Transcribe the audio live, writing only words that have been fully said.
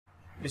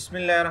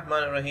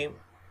Bismillahirrahmanirrahim.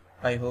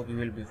 I hope you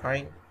will be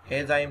fine.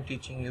 As I am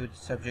teaching you the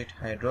subject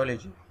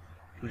hydrology,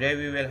 today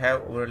we will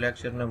have our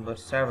lecture number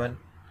 7.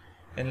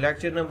 In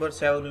lecture number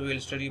 7, we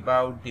will study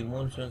about the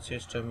monsoon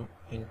system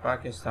in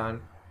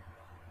Pakistan.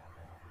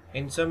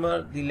 In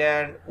summer, the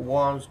land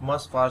warms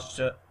much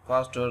faster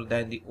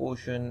than the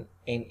ocean.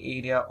 An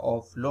area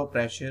of low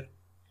pressure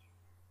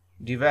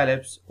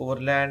develops over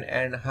land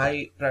and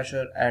high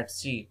pressure at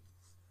sea,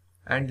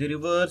 and the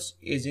reverse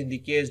is in the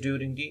case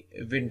during the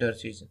winter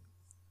season.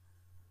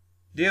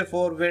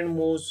 Therefore, wind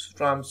moves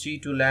from sea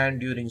to land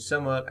during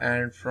summer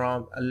and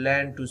from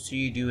land to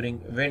sea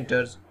during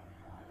winters.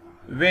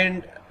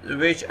 Wind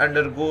which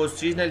undergoes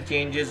seasonal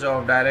changes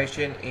of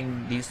direction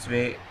in this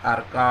way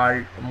are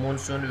called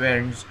monsoon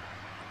winds.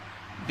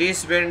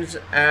 These winds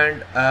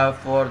and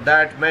for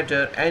that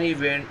matter any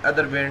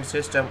other wind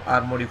system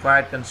are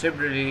modified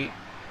considerably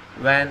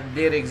when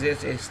there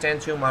exist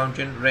extensive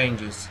mountain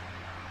ranges.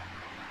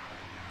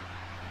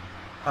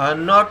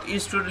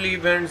 Northeasterly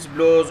winds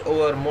blows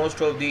over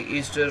most of the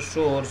eastern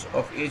shores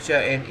of Asia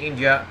and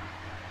India,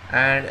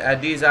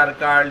 and these are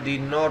called the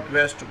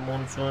northwest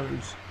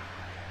monsoons.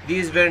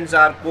 These winds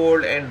are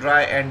cold and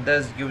dry and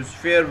thus gives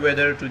fair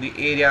weather to the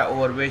area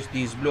over which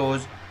these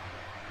blows.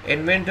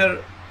 In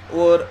winter,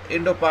 over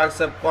Indo-Pak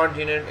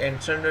subcontinent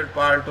and central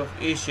part of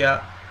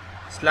Asia,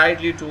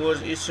 slightly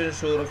towards eastern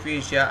shore of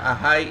Asia, a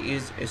high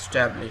is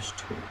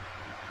established.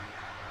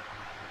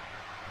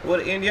 Over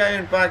India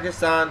and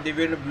Pakistan, the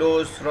wind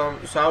blows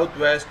from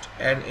southwest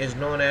and is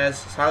known as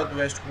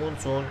southwest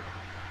monsoon.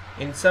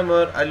 In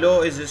summer, a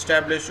low is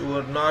established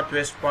over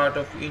northwest part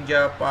of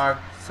India-Pak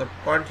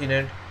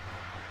subcontinent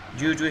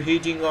due to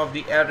heating of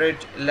the arid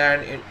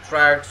land in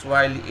tracts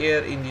while the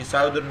air in the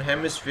southern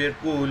hemisphere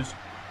cools.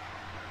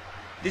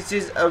 This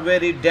is a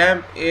very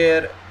damp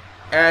air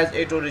as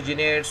it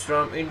originates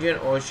from Indian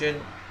Ocean.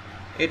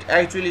 It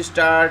actually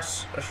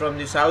starts from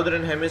the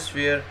southern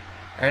hemisphere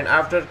and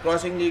after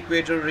crossing the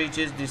equator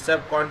reaches the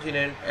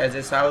subcontinent as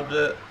a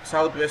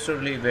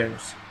southwesterly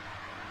winds.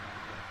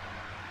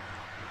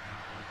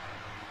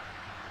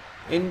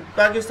 In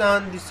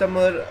Pakistan, the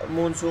summer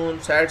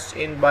monsoon sets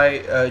in by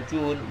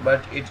June,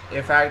 but its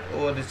effect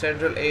over the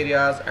central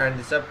areas and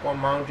the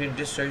sub-mountain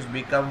districts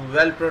become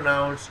well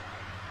pronounced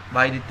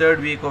by the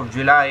third week of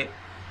July.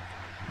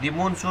 The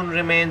monsoon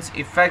remains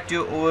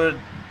effective over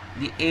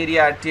the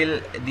area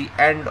till the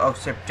end of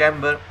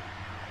September,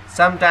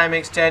 sometime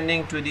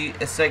extending to the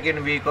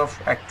second week of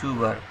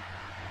October.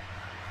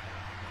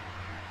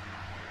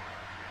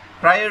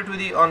 Prior to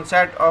the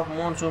onset of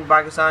monsoon,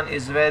 Pakistan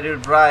is very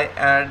dry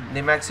and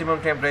the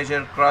maximum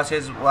temperature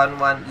crosses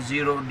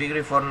 110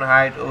 degree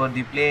Fahrenheit over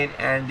the plain,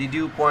 and the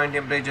dew point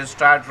temperature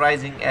starts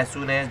rising as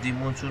soon as the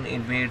monsoon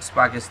invades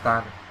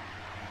Pakistan.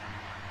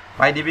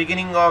 By the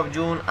beginning of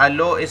June, a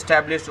low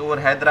established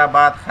over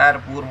Hyderabad,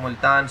 Khairpur,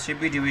 Multan,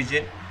 Shipi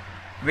division,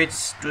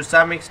 which to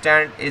some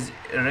extent is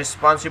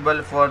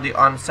responsible for the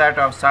onset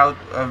of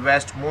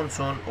southwest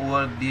monsoon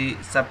over the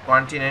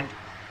subcontinent.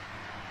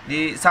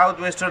 The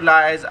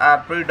southwesterlies are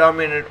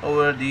predominant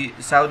over the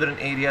southern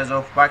areas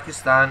of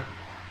Pakistan,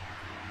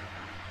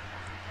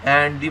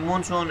 and the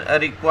monsoon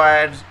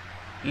requires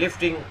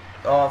lifting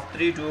of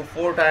 3 to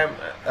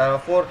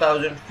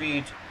 4,000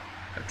 feet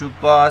to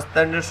cause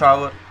thunder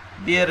shower,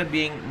 there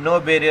being no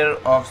barrier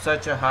of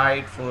such a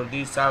height for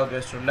these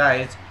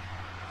southwesterlies.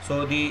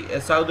 So the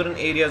southern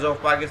areas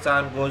of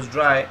Pakistan goes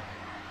dry,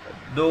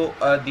 though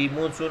the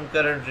monsoon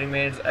current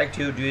remains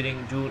active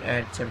during June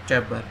and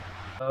September.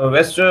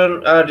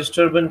 Western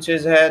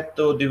disturbances है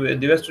तो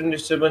the western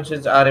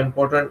disturbances are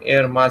important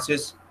air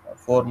masses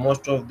for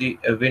most of the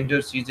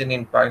winter season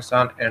in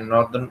Pakistan and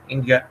northern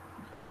India.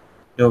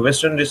 जो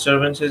western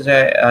disturbances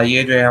है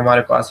ये जो है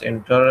हमारे पास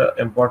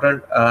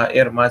important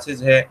air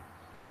masses है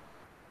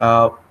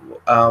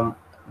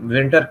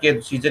winter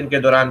के सीजन के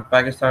दौरान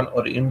पाकिस्तान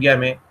और इंडिया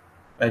में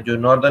जो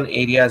नॉर्दर्न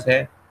एरियाज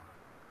है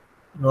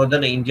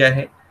नॉर्दर्न इंडिया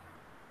है.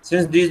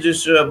 Since these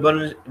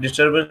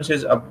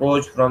disturbances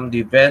approach from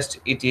the west,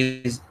 it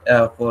is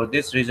for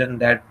this reason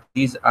that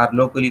these are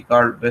locally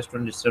called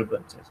western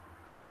disturbances.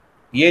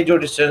 ये जो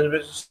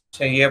disturbance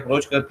है ये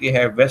अप्रोच करती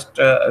है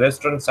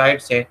वेस्टर्न साइड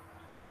से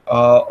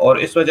और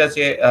इस वजह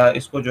से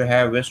इसको जो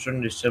है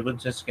वेस्टर्न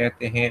disturbances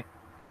कहते हैं.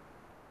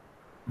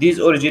 These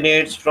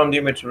originates from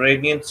the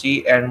Mediterranean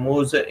Sea and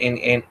moves in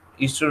an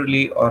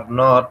easterly or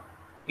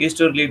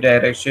north-easterly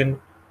direction.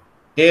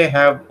 They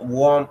have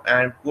warm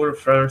and cool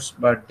fronts,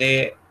 but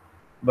the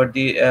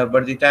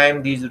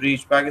time these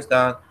reach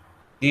Pakistan,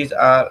 these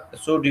are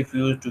so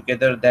diffused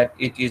together that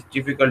it is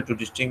difficult to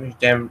distinguish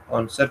them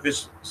on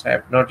surface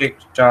hypnotic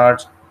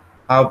charts.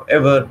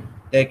 However,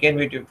 they can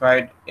be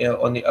identified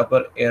on the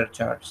upper air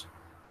charts.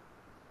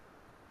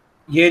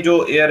 ये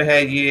जो air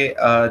है ये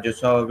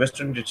जो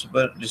western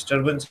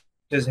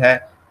disturbances है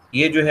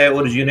ये जो है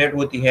originate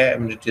होती है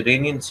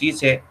मेडिटेरेनियन सी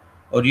से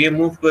और ये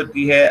मूव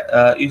करती है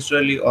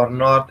ईस्टर्ली और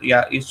नॉर्थ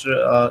या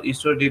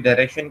ईस्टर्ली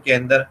डायरेक्शन के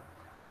अंदर.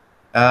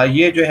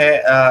 ये जो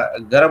है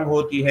गर्म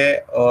होती है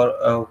और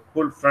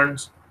कोल्ड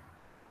फ्रंट्स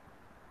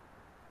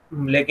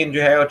लेकिन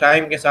जो है वो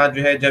टाइम के साथ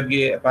जो है जब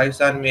ये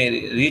पाकिस्तान में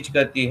रीच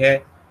करती है,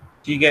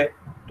 ठीक है,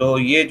 तो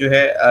ये जो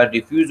है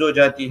डिफ्यूज़ हो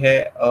जाती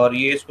है और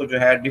ये इसको जो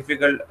है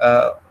डिफ़िकल्ट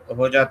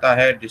हो जाता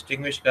है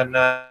डिस्टिंग्विश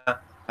करना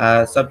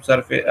सब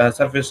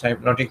सरफेस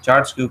हाइप्नोटिक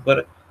चार्ट्स के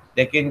ऊपर।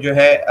 लेकिन जो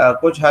है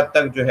कुछ हद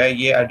तक जो है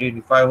ये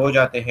आइडेंटिफ़ाई हो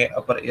जाते हैं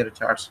अपर एयर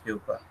चार्ट्स के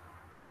ऊपर।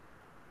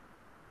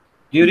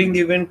 During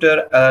the winter,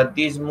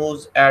 these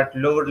moves at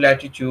lower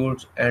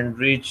latitudes and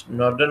reach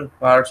northern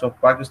parts of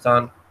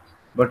Pakistan,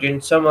 but in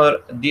summer,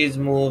 these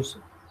moves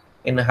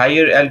in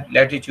higher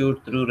latitude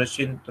through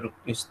Russian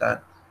Turkestan.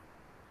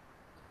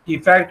 The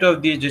effect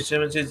of these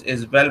disturbances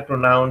is well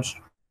pronounced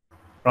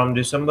from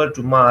December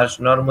to March.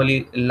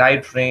 Normally,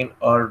 light rain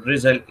or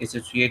drizzle is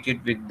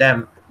associated with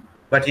them,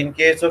 but in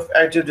case of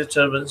active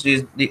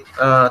disturbances, the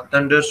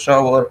thunder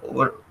shower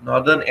over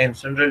northern and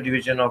central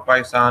division of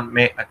Pakistan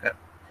may occur.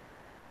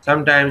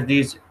 Sometimes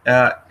these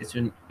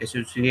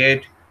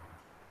accentuate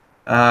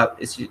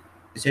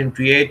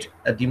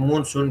the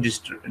monsoon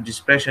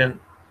depression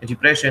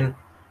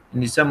in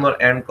the summer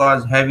and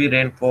cause heavy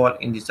rainfall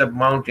in the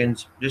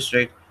sub-mountains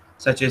districts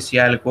such as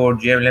Sialkot,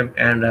 JLM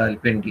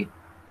and Pindi.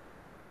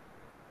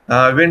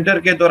 Winter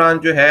के दौरान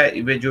जो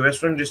है जो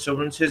western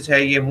disturbances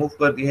है ये move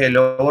करती है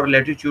lower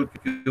latitude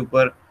के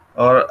ऊपर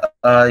और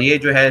ये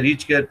जो है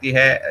रीच करती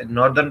है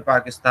नॉर्दर्न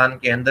पाकिस्तान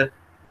के अंदर।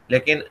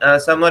 लेकिन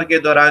समर के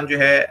दौरान जो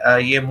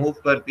है ये मूव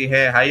करती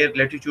है हायर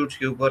लेटीट्यूड्स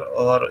के ऊपर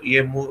और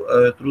ये मूव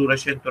थ्रू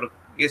रशियन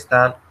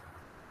तुर्किस्तान।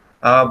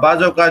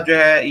 बाज़ औक़ात जो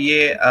है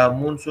ये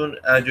मानसून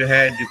जो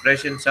है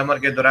डिप्रेशन समर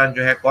के दौरान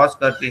जो है कॉज़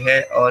करती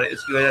है और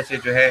इसकी वजह से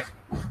जो है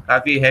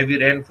काफ़ी हैवी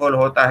रेनफॉल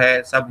होता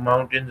है सब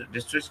माउंटेन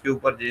डिस्ट्रिक्ट्स के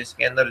ऊपर,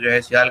 जिसके अंदर जो है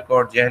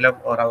सियालकोट, जेहलम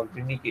और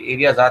रावलपिंडी के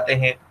एरियाज़ आते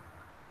हैं।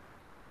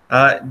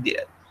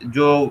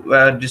 जो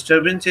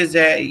डिस्टर्बेंसेस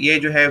है ये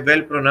जो है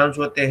वेल प्रोनाउंस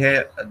होते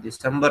हैं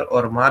दिसंबर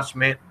और मार्च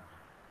में।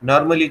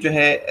 नॉर्मली जो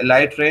है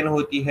लाइट रेन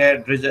होती है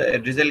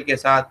ड्रिजल के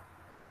साथ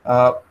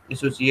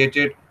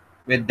associated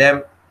with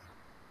them,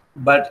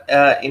 but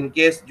in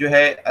case जो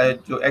है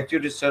जो एक्टिव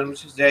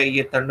डिस्टर्बेंसेस है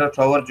ये थंडर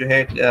शॉवर जो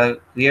है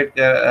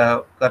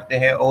करते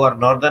हैं ओवर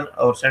नॉर्दर्न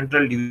और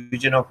सेंट्रल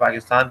डिवीजन ऑफ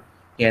पाकिस्तान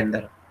के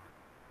अंदर।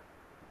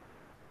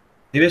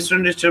 The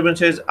western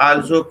disturbances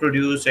also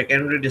produce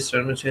secondary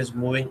disturbances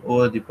moving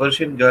over the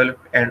Persian Gulf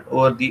and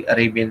over the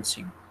Arabian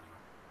Sea.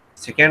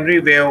 Secondary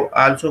wave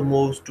also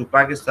moves to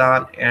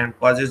Pakistan and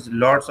causes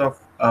lots of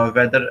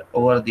weather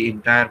over the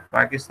entire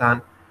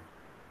Pakistan.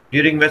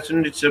 During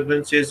western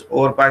disturbances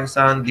over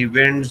Pakistan, the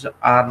winds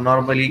are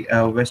normally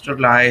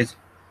westerlies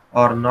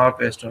or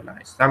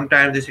northwesterlies.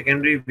 Sometimes the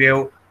secondary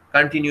wave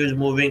continues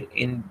moving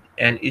in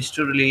an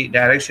easterly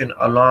direction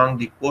along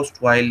the coast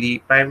while the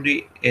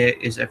primary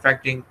is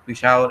affecting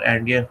Peshawar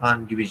and Deer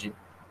Khan division.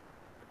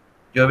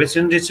 जो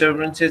western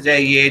disturbances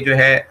है ये जो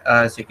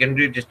है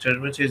secondary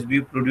disturbances भी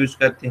produce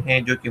करते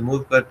हैं जो कि मूव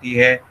करती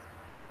है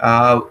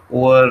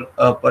ओवर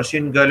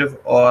पर्शियन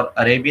गल्फ और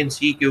अरेबियन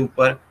सी के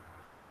ऊपर।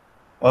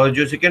 और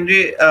जो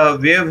सेकेंडरी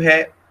वेव है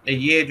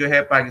ये जो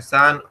है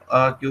पाकिस्तान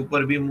के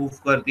ऊपर भी मूव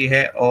करती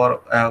है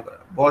और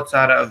बहुत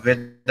सारा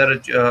वेदर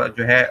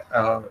जो है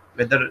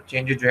वेदर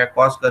चेंजेस जो है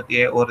कॉज करती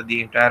है और the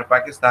entire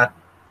Pakistan.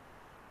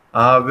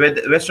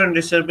 Western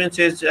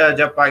disturbances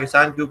जब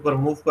पाकिस्तान के ऊपर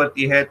मूव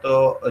करती है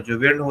तो जो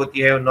विंड होती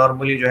है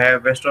नॉर्मली जो है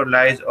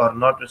वेस्टर्लाइज और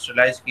नॉर्थ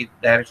वेस्टर्लाइज की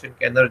डायरेक्शन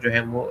के अंदर जो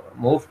है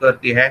मूव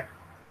करती है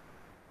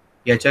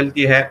या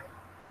चलती है।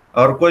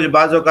 और कुछ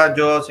बाज़ों का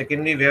जो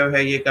सेकेंडरी वेव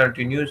है ये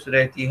कंटिन्यूस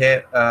रहती है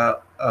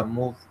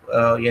मूव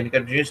यानी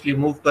कंटिन्यूसली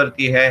मूव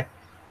करती है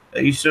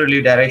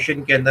ईस्टर्ली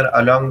डायरेक्शन के अंदर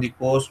अलोंग द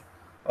कोस्ट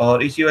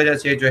और इसी वजह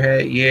से जो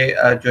है ये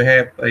जो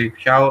है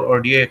पेशावर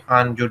और डीए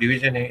खान जो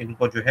डिवीज़न है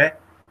इनको जो है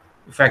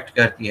इफेक्ट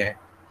करती है।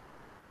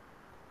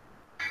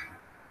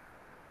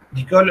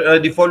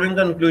 The following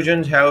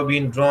conclusions have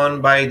been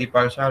drawn by the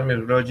Pakistan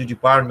Hydrology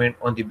Department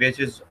on the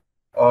basis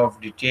of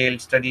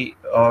detailed study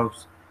of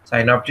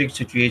synoptic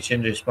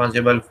situation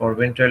responsible for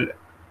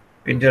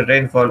winter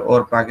rainfall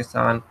over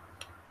Pakistan.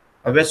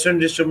 A western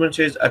disturbance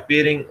is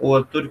appearing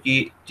over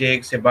Turkey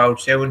takes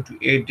about 7 to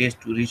 8 days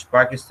to reach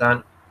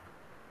Pakistan.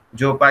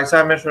 जो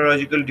Pakistan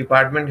meteorological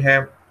department है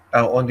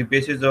on the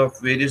basis of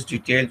various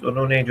details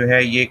उन्होंने जो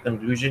है ये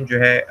conclusion जो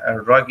है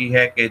draw की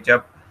है कि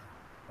जब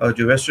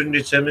जो वेस्टर्न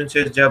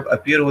डिस्टर्बेंसेस जब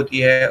अपीयर होती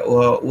है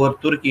ओवर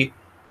तुर्की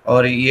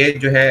और ये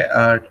जो है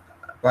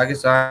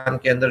पाकिस्तान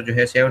के अंदर जो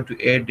है 7 to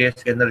 8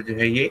 डेज के अंदर जो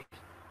है ये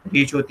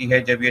रीच होती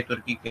है जब ये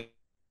तुर्की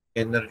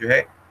के अंदर जो है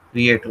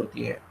क्रिएट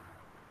होती है।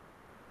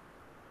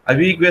 A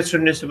weak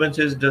western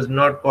disturbances does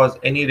not cause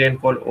any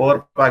rainfall over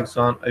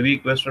Pakistan. A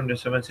weak western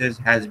disturbances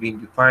has been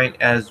defined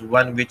as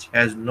one which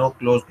has no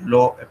closed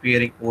low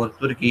appearing over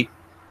Turkey.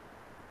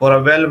 For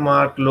a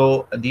well-marked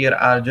low, there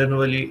are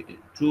generally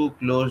two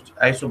closed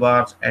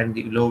isobars and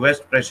the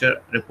lowest pressure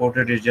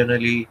reported is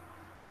generally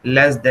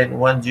less than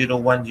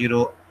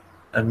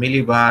 1010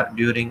 millibar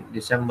during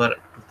December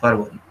to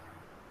February.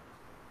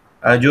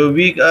 जो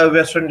week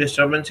western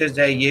disturbances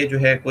है ये जो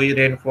है कोई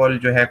rainfall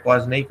जो है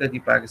cause नहीं करती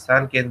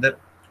पाकिस्तान के अंदर।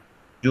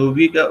 जो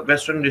वीक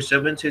वेस्टर्न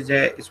डिस्टर्बेंसेज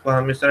है इसको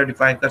हम इस तरह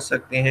डिफाइन कर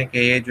सकते हैं कि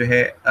ये जो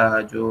है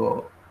जो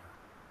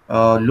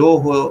लो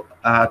हो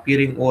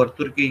अपीयरिंग ओवर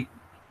तुर्की,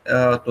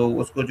 तो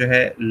उसको जो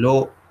है लो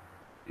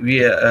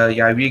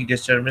या वीक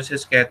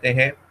डिस्टर्बेंसेस कहते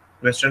हैं,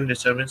 वेस्टर्न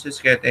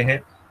डिस्टर्बेंसेस कहते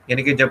हैं।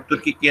 यानी कि जब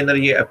तुर्की के अंदर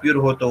ये अपीयर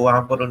हो तो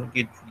वहाँ पर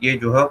उनकी ये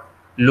जो है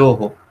लो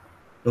हो,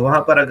 तो वहाँ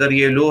पर अगर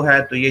ये लो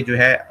है तो ये जो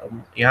है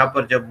यहाँ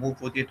पर जब मूव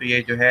होती है तो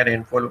ये जो है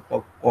रेनफॉल को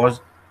कॉज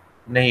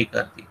नहीं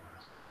करती।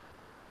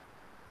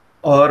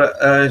 और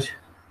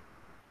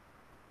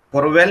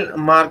for well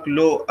mark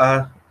low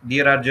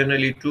there are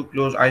generally to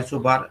close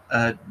isobar,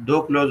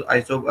 दो क्लोज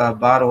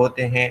आइसोबार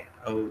होते हैं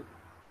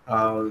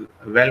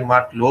वेल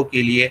मार्क लो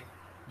के लिए।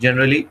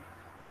 जनरली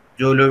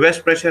जो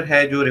लोवेस्ट प्रेशर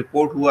है जो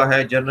रिपोर्ट हुआ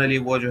है जनरली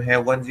वो जो है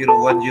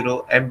 1010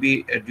 MB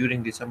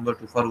ड्यूरिंग दिसंबर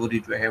टू फरवरी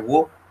जो है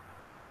वो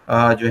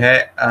जो है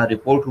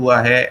रिपोर्ट हुआ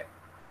है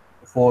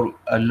for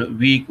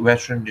week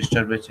western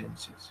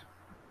disturbances.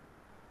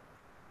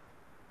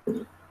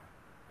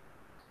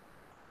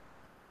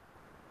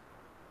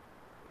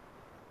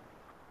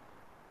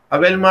 A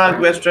well-marked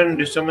western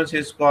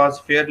disturbances cause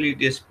fairly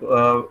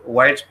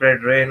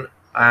widespread rain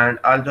and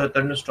also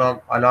thunderstorm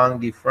along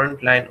the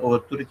front line over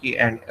Turkey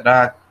and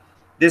Iraq.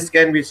 This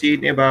can be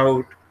seen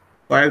about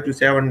 5 to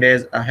 7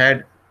 days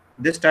ahead.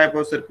 This type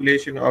of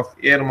circulation of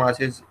air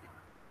masses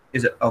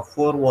is a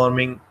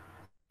forewarning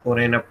for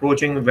an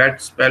approaching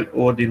wet spell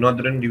over the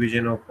northern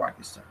division of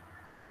Pakistan.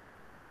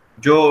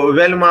 जो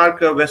well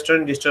mark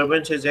western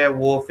disturbances है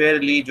वो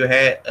Fairlie जो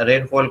है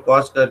rainfall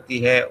cause करती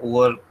है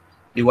over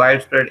the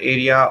wide spread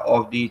area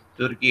of the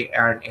Turki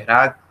and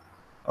Iraq,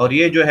 और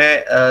ये जो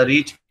है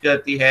रीच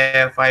करती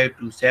है 5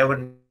 to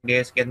 7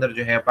 डेज के अंदर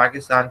जो है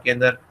पाकिस्तान के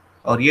अंदर,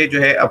 और ये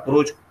जो है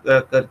अप्रोच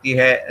करती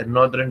है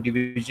नॉर्दर्न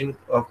डिवीजन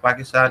ऑफ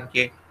पाकिस्तान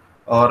के,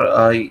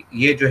 और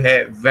ये जो है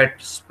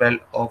वेट स्पेल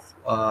ऑफ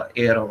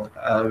एयर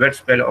होता, वेट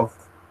स्पेल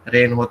ऑफ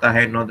रेन होता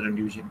है नॉर्दर्न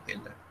डिवीजन के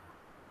अंदर।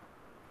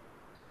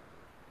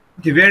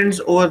 The winds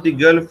over the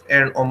Gulf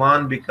and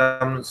Oman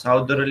become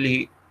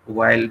southerly,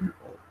 while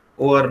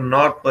over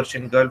North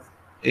Persian Gulf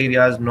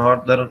areas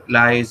northern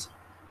lies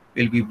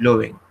will be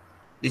blowing.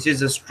 This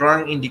is a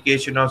strong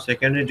indication of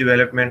secondary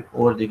development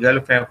over the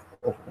Gulf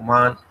of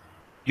Oman.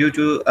 Due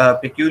to a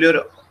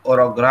peculiar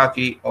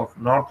orography of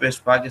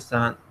northwest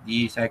Pakistan,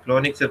 the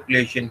cyclonic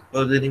circulation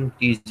further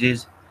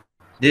increases.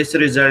 This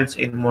results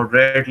in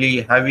moderately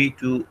heavy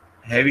to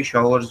heavy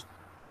showers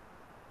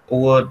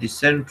over the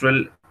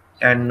central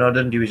and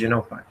northern division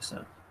of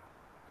Pakistan.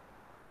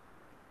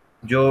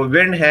 जो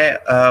wind है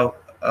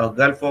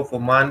gulf of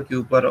Oman के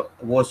ऊपर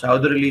वो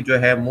साउदर्ली जो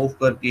है move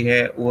करती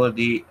है over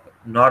the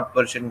north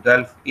Persian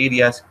gulf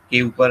areas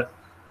के ऊपर,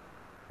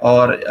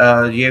 और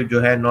ये जो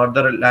है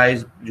नॉर्दर्न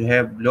लाइज जो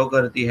है ब्लो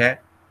करती है।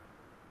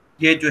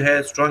 ये जो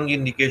है strong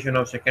indication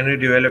of secondary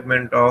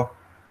development of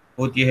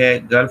होती है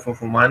गल्फ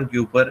ऑफ ओमान के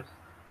ऊपर।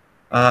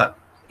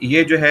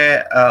 ये जो है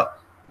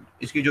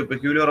इसकी जो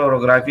पेक्यूलर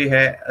ओरोग्राफी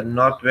है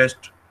नॉर्थ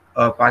वेस्ट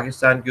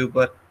पाकिस्तान के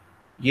ऊपर,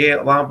 ये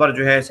वहाँ पर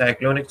जो है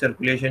साइक्लोनिक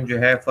सर्कुलेशन जो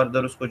है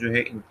फर्दर उसको जो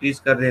है इंक्रीज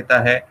कर देता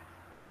है।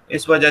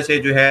 इस वजह से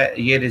जो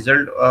है ये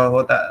रिजल्ट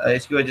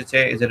इसकी वजह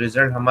से एज अ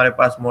रिजल्ट हमारे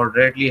पास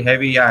मॉडरेटली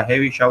हैवी या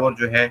हैवी शावर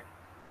जो है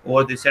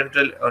वो द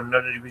सेंट्रल और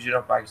नॉर्दर्न डिवीजन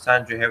ऑफ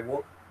पाकिस्तान जो है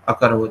वो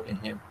अकर होते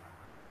हैं।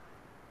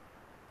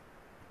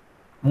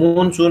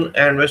 Monsoon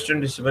and western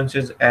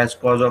disturbances as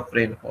cause of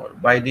rainfall.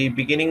 By the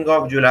beginning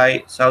of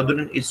July,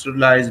 southern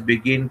easterlies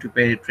begin to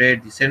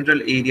penetrate the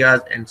central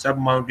areas and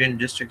sub-mountain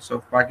districts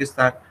of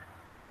Pakistan.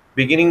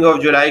 Beginning of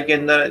July के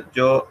अंदर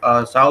जो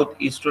south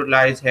eastern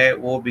lies है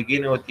वो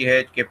begin होती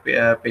है कि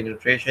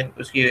penetration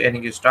उसकी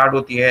यानी कि स्टार्ट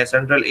होती है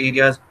सेंट्रल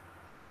एरियाज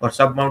और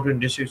सब माउंटेन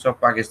डिस्ट्रिक्ट्स ऑफ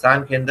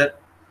पाकिस्तान के अंदर।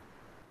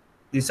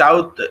 The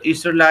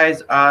southeastern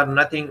lies are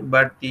nothing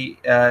but the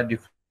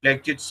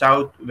deflected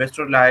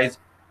southwestern lies,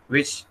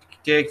 which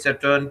takes a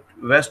turn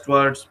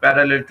westwards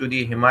parallel to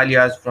the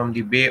Himalayas from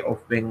the Bay of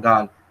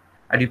Bengal.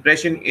 A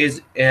depression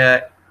is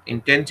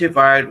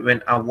intensified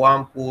when a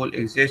warm pool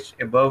exists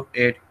above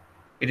it.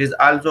 It is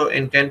also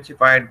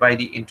intensified by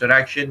the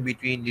interaction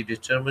between the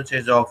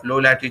disturbances of low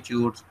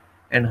latitudes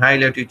and high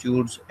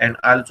latitudes, and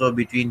also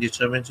between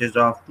disturbances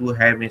of two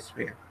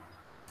hemispheres.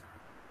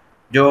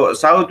 जो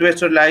south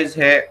वेस्टर्लाइज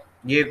है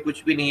ये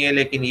कुछ भी नहीं है,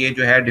 लेकिन ये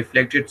जो है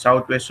डिफ्लेक्टेड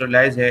साउथ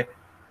वेस्टर्लाइज है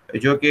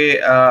जो कि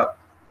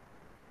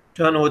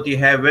टर्न होती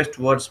है waste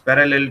words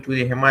parallel to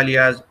the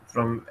Himalayas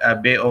from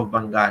bay of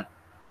Bengal.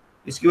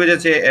 इसकी वजह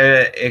से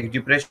एक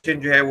डिप्रेशन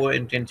जो है वो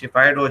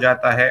इंटेंसिफाइड हो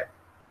जाता है,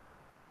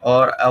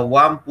 और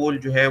वार्म पूल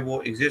जो है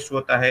वो एग्जिस्ट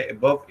होता है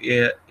अबव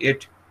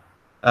इट।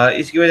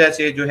 इसकी वजह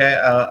से जो है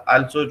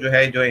आल्सो जो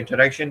है जो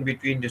इंटरेक्शन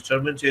बिटवीन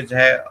डिस्टर्बेंसेज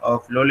है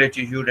of low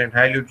latitude and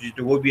high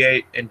latitude वो भी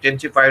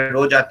इंटेंसिफाइड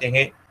हो जाते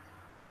हैं,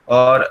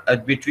 और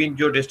बिटवीन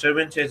जो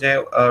डिस्टर्बेंसेज है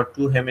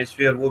टू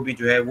हेमिस्फीयर वो भी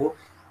जो है वो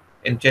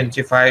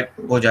इंटेंसिफाइड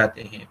हो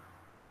जाते हैं।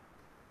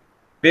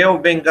 Bay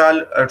of Bengal,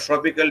 a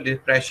tropical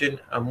depression,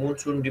 a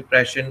monsoon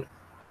depression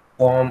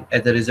formed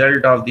as a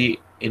result of the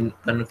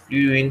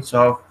confluence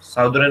of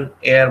southern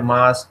air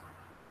mass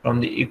from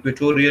the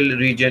equatorial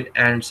region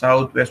and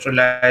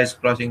southwesterlies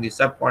crossing the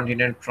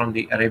subcontinent from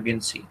the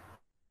Arabian Sea.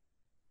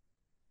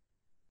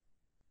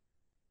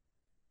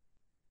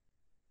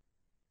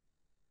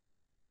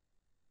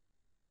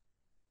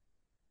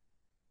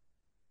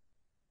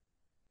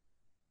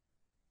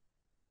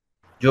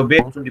 जो बे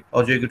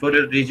और जो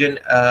equatorial region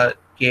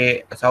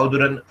के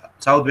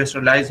south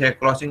western lies है,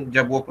 crossing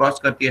जब वो cross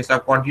करती है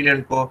सब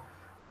कॉन्टिनेंट को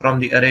from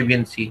the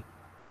Arabian C.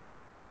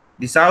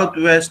 The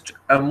southwest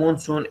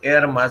monsoon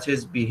air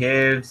masses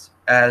behaves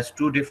as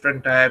two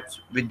different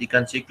types, with the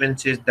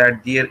consequences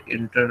that their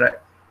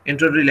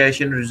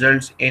interrelation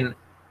results in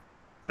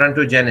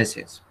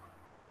frontogenesis.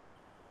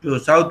 जो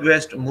south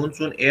west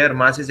monsoon air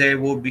masses है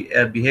वो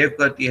behave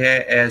करती है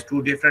as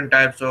to different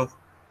types of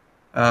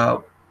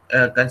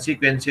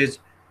consequences.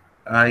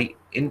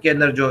 इनके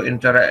अंदर जो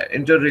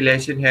inter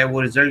relation है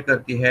वो रिजल्ट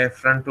करती है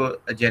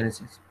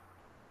frontogenesis.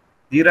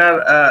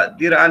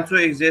 There also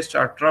exists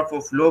a trough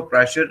of low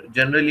pressure,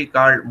 generally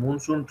called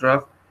monsoon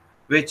trough,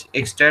 which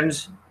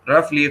extends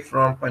roughly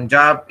from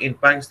Punjab in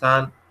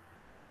Pakistan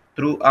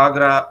through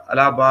Agra,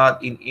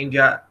 Allahabad in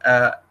India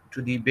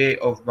to the Bay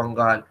of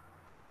Bengal.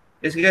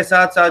 इसके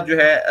साथ साथ जो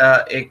है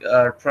एक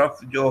trough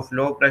जो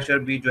flow pressure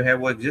भी जो है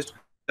वो एग्जिस्ट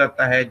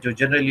करता है, जो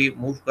जनरली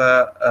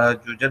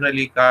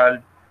कॉल्ड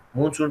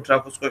मानसून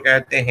ट्रफ उसको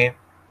कहते हैं.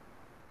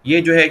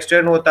 ये जो है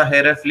एक्सटेंड होता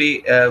है रफली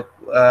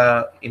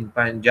इन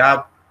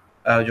पंजाब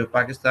जो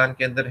पाकिस्तान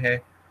के अंदर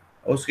है,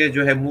 उसके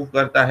जो है मूव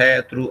करता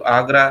है थ्रू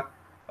आगरा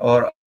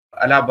और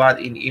इलाहाबाद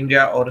इन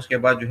इंडिया, और उसके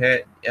बाद जो है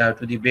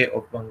to the bay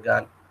of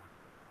Bengal.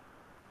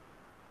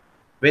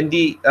 When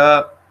the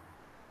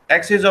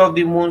axis of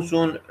the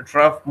monsoon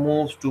trough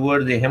moves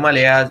towards the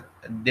Himalayas,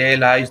 there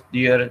lies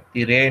there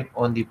the rain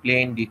on the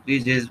plain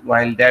decreases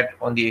while that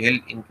on the hill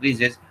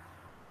increases.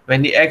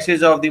 When the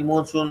axis of the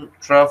monsoon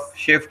trough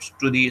shifts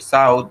to the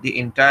south, the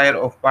entire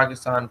of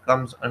Pakistan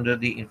comes under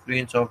the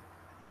influence of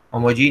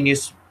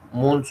homogeneous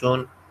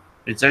monsoon,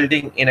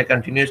 resulting in a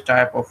continuous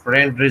type of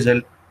rain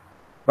drizzle.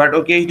 But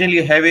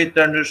occasionally heavy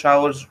thunder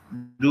showers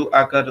do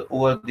occur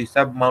over the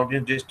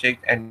sub-mountain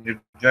districts and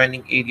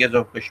adjoining areas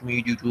of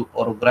Kashmir due to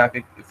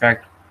orographic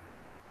effect,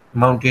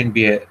 mountain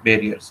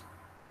barriers.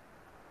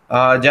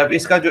 जब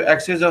इसका जो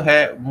axis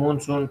है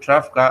monsoon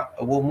trough का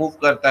वो move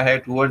करता है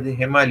toward the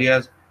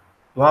Himalayas,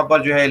 वहाँ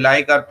पर जो है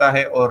लाई करता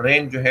है और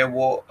रेन जो है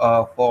वो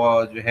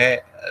जो है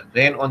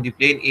rain on the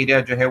plain area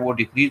जो है वो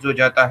डिक्रीज हो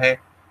जाता है,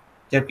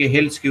 जबकि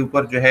हिल्स के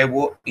ऊपर जो है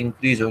वो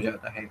इंक्रीज हो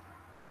जाता है.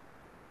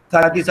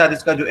 साथ ही साथ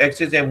इसका जो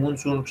एक्सिस है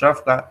मानसून ट्रफ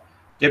का,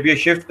 जब ये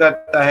शिफ्ट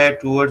करता है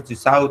टुवर्ड्स द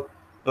साउथ,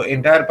 तो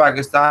इंटायर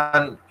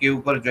पाकिस्तान के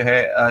ऊपर जो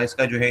है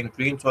इसका जो है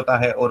इन्फ्लुएंस होता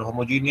है और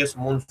होमोजीनियस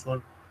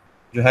मानसून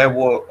जो है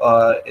वो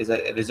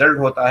रिजल्ट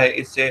होता है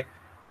इससे,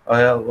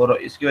 और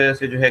इसकी वजह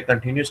से जो है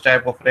continuous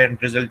type of rain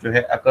result जो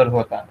है अकर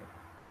होता है.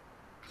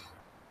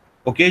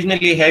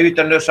 ओकेजनली हैवी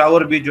थंडर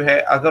शावर भी जो है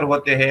अगर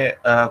होते हैं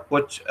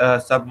कुछ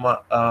सब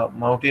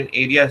माउंटेन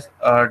एरिया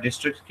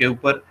डिस्ट्रिक्ट के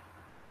ऊपर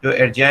जो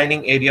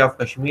एडजॉइनिंग एरिया ऑफ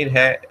कश्मीर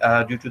है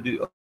due to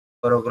the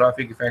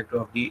orographic effect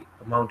of the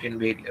mountain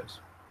barriers.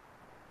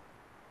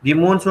 The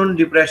monsoon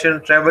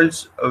depression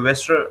travels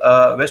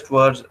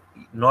westwards,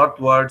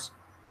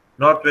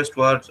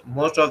 northwestwards.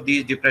 Most of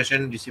these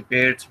depression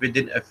dissipates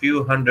within a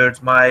few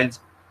hundred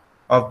miles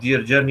of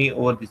their journey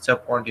over the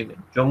subcontinent.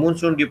 जो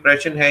monsoon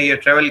depression है ये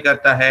travel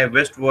करता है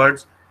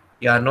westwards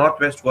या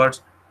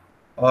northwestwards,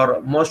 और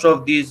most of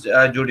these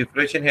जो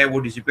depression है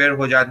वो dissipate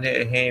हो जाते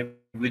हैं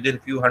within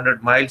few hundred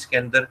miles के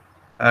अंदर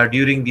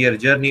during their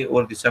journey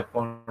over the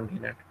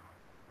subcontinent.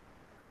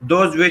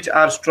 Those which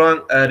are strong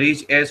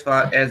reach as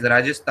far as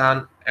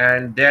Rajasthan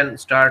and then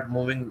start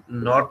moving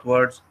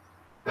northwards.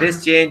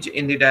 This change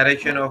in the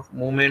direction of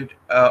movement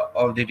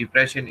of the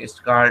depression is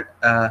called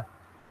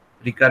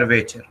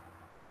recurvature.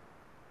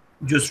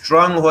 जो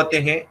strong होते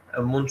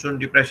हैं monsoon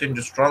depression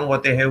जो strong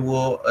होते हैं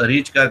वो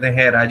reach करते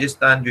हैं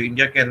राजस्थान जो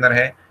इंडिया के अंदर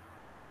है,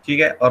 ठीक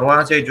है, और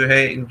वहाँ से जो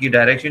है इनकी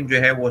डायरेक्शन जो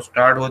है वो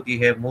स्टार्ट होती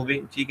है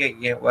मूविंग, ठीक है,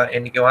 ये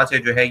इनके वहाँ से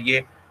जो है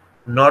ये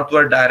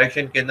नॉर्थवर्ड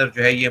डायरेक्शन के अंदर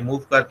जो है ये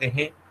मूव करते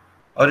हैं,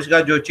 और इसका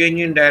जो चेंज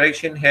इन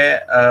डायरेक्शन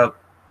है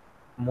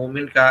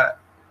मूवमेंट का,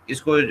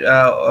 इसको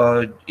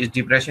इस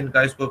डिप्रेशन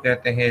का इसको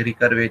कहते हैं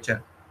रिकर्वेचर.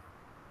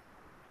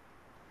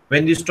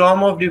 When the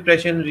storm of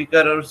depression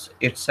recurs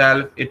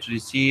itself, it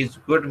receives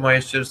good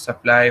moisture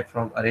supply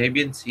from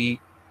Arabian Sea,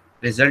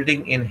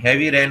 resulting in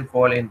heavy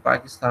rainfall in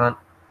Pakistan.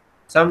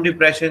 Some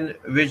depression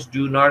which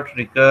do not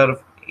recur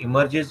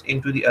emerges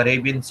into the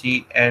Arabian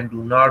Sea and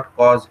do not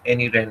cause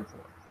any rainfall.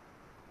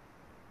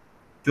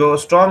 जो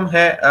storm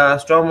है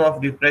storm of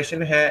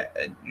depression है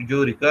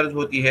जो recurve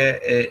होती है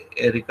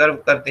recurve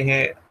करते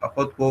हैं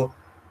खुद को,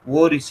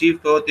 वो रिसीव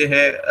होते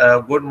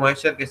हैं गुड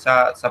मॉइस्चर के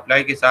साथ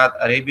सप्लाई के साथ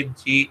अरेबियन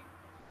सी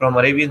फ्रॉम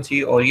अरेबियन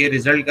सी, और ये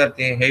रिजल्ट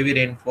करते हैं हैवी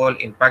रेनफॉल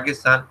इन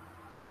पाकिस्तान.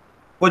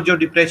 कुछ जो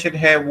डिप्रेशन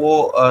है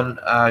वो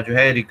जो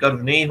है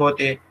रिकर्व नहीं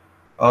होते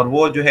और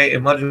वो जो है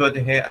इमर्ज होते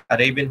हैं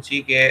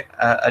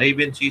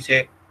अरेबियन सी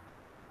से,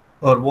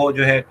 और वो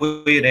जो है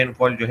कोई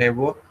रेनफॉल जो है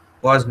वो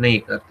कॉज नहीं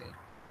करते.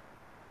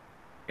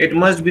 It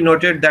must be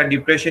noted that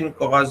depression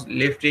causes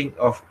lifting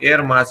of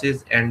air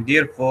masses and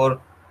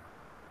therefore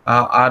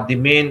are the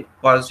main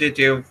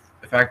causative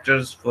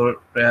factors for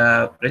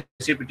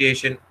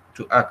precipitation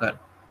to occur.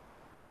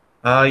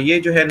 ये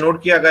जो है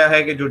नोट किया गया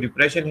है कि जो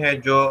डिप्रेशन है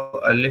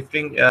जो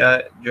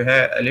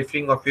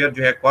लिफ्टिंग ऑफ एयर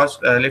जो है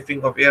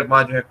लिफ्टिंग ऑफ एयर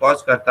मास जो है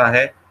कॉज करता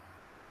है,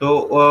 तो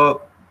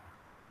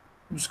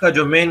उसका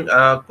जो मेन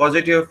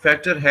पॉजिटिव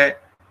फैक्टर है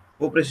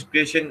वो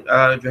प्रेसिपिटेशन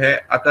जो है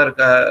अकर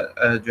का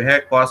जो है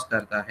कॉज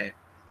करता है.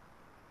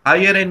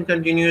 Higher and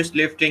continuous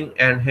lifting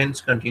and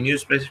hence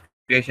continuous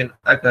precipitation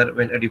occur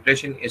when a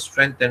depression is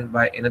strengthened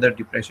by another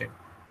depression.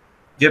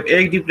 जब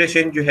एक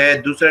डिप्रेशन जो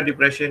है दूसरा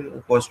डिप्रेशन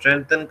को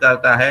स्ट्रेंथन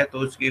करता है तो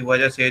उसकी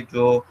वजह से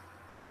जो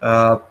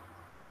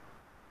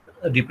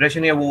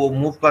डिप्रेशन है वो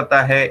मूव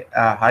करता है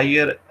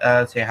हायर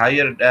से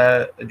हायर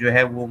जो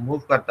है वो मूव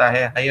करता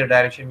है हायर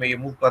डायरेक्शन में, ये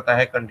मूव करता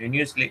है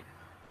कंटिन्यूसली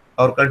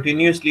और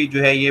कंटिन्यूसली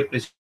जो है ये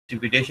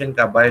प्रेसिपिटेशन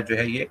का बायस जो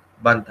है ये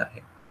बनता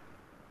है.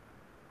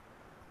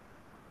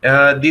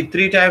 The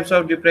three types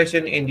of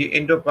depression in the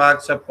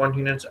Indo-Pak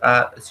subcontinents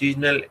are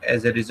seasonal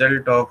as a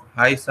result of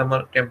high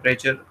summer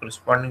temperature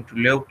corresponding to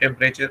low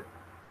temperature.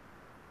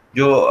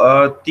 जो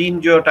तीन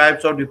जो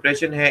टाइप्स ऑफ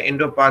डिप्रेशन है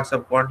इंडो पाक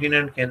सब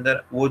कॉन्टिनेंट के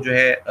अंदर, वो जो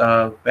है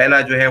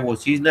पहला जो है वो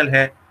सीजनल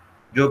है,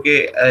 जो कि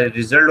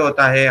रिजल्ट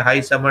होता है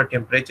हाई समर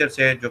टेम्परेचर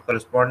से, जो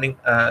करस्पॉन्डिंग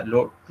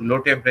लो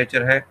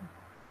टेम्परेचर है.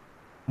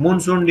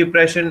 Monsoon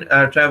depression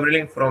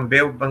traveling from Bay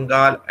of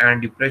Bengal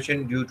and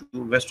depression due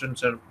to western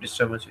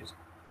disturbances.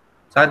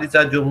 साथ ही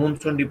साथ जो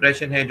मानसून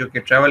डिप्रेशन है जो कि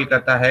ट्रैवल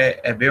करता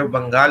है बे ऑफ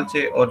बंगाल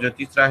से, और जो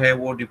तीसरा है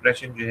वो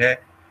डिप्रेशन जो है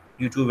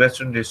ड्यू टू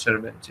वेस्टर्न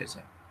डिस्टर्बेंसेस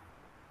है.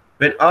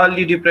 When all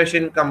the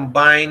depression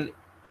combine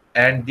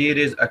and there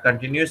is a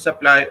continuous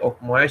supply of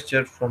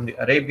moisture from the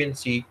Arabian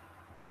Sea,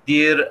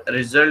 there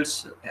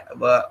results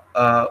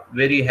a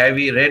very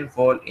heavy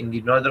rainfall in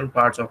the northern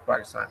parts of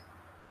Pakistan.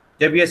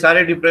 जब ये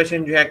सारे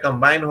depression जो है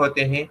combine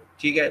होते हैं,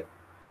 ठीक है,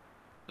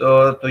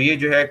 तो ये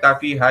जो है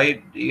काफ़ी हायर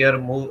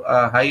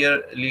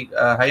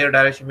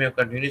डायरेक्शन में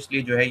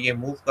कंटिन्यूसली जो है ये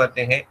मूव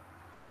करते हैं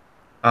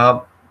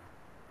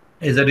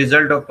as a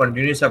result of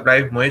continuous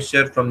supply of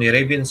moisture from the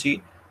Arabian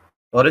सी,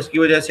 और इसकी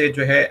वजह से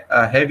जो है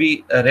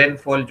हैवी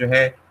रेनफॉल जो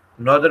है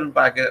नॉर्दर्न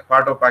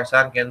पार्ट ऑफ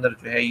पाकिस्तान के अंदर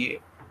जो है ये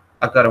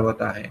अकर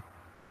होता है.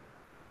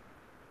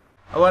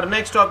 Our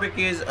next topic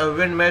is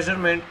wind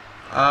measurement.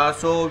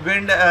 So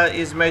wind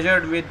is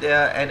measured with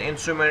an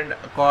instrument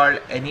called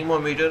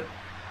anemometer,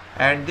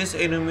 and this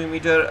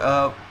anemometer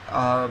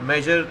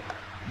measure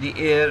the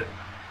air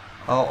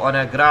on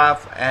a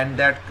graph, and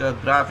that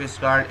graph is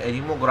called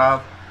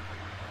anemograph.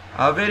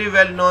 A very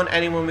well known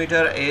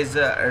anemometer is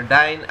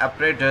Dyne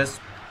apparatus,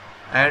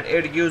 and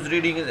it gives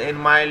readings in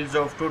miles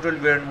of total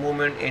wind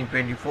movement in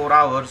 24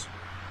 hours.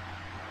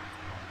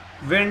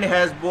 Wind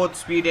has both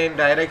speed and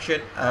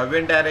direction.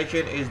 Wind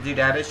direction is the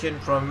direction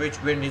from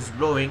which wind is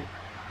blowing.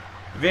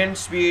 Wind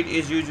speed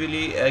is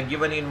usually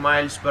given in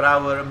miles per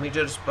hour,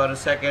 meters per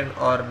second,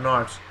 or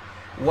knots.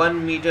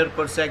 1 meter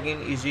per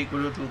second is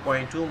equal to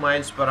 2.2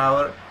 miles per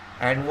hour,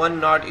 and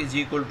 1 knot is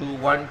equal to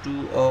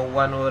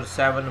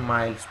 1/7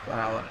 miles per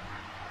hour.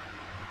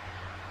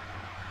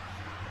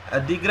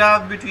 The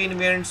graph between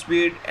wind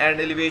speed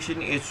and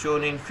elevation is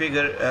shown in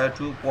figure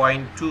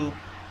 2.2.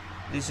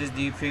 This is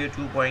the figure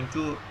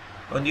 2.2.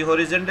 On the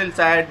horizontal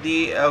side, the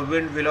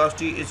wind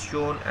velocity is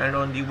shown,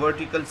 and on the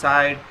vertical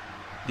side,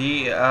 the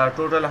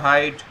total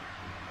height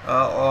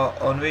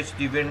on which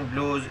the wind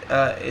blows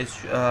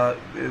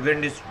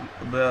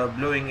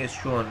blowing is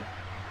shown.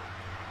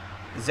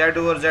 Z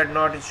over Z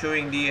naught is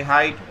showing the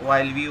height,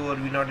 while V over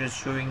V naught is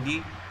showing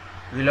the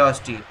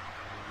velocity.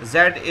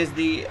 Z is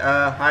the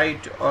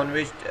height on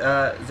which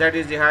Z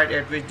is the height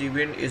at which the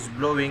wind is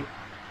blowing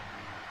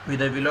with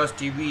the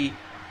velocity V,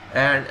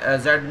 and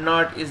Z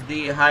naught is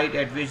the height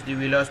at which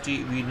the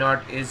velocity V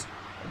naught is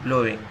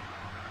blowing.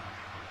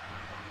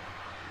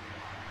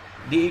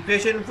 The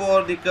equation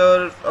for the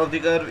curve of the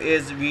curve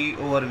is V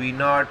over V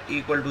naught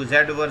equal to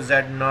Z over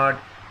Z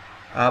naught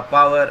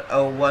power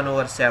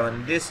 1/7.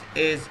 This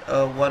is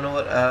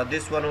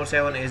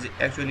 1/7 is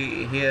actually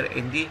here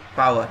in the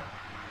power,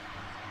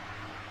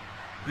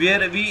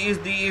 where V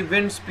is the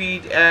wind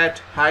speed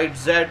at height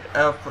Z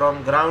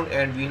from ground,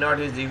 and V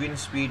naught is the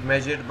wind speed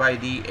measured by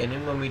the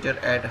anemometer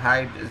at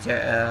height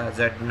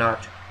Z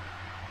naught.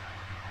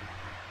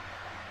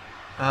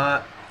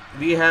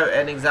 We have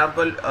an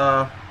example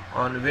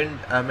on wind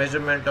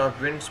measurement of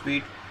wind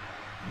speed.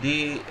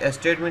 The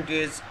statement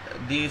is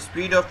the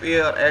speed of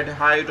air at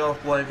height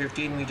of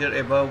 115 meter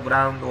above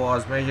ground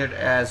was measured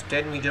as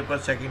 10 meter per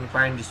second.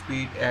 Find the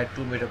speed at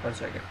 2 meter per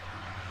second.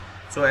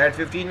 So at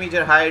 15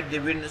 meter height,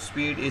 the wind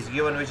speed is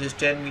given, which is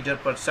 10 meter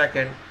per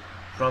second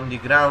from the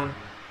ground,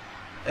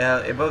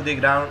 above the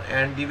ground,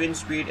 and the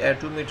wind speed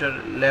at 2 meter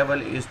level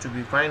is to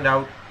be find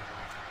out.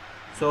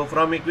 So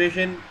from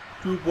equation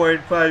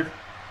 2.5,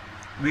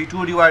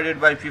 V2 divided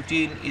by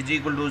 15 is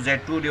equal to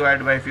Z2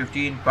 divided by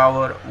 15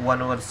 power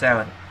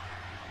 1/7.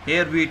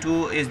 Here V2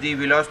 is the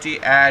velocity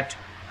at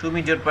 2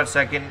 meter per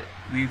second,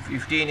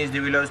 V15 is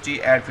the velocity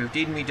at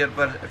 15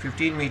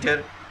 meter,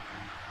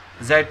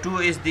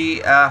 Z2 is the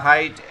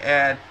height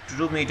at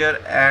 2 meter,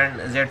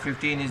 and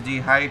Z15 is the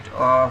height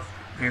of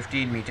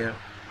 15 meter.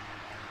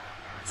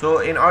 So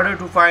in order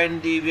to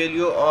find the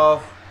value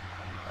of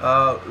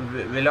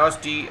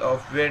velocity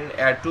of wind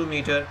at 2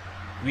 meter,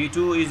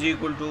 V2 is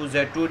equal to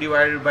Z2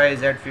 divided by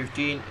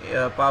Z15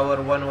 power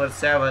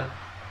 1/7.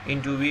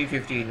 into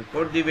V15.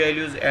 Put the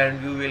values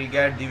and you will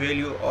get the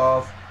value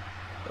of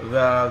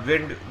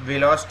wind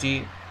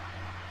velocity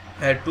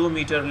at 2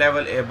 meter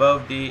level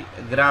above the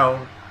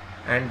ground,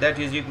 and that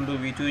is equal to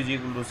V2 is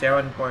equal to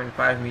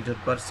 7.5 meter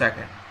per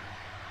second.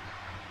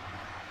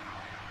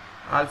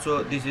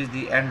 Also, this is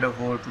the end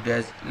of our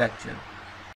today's lecture.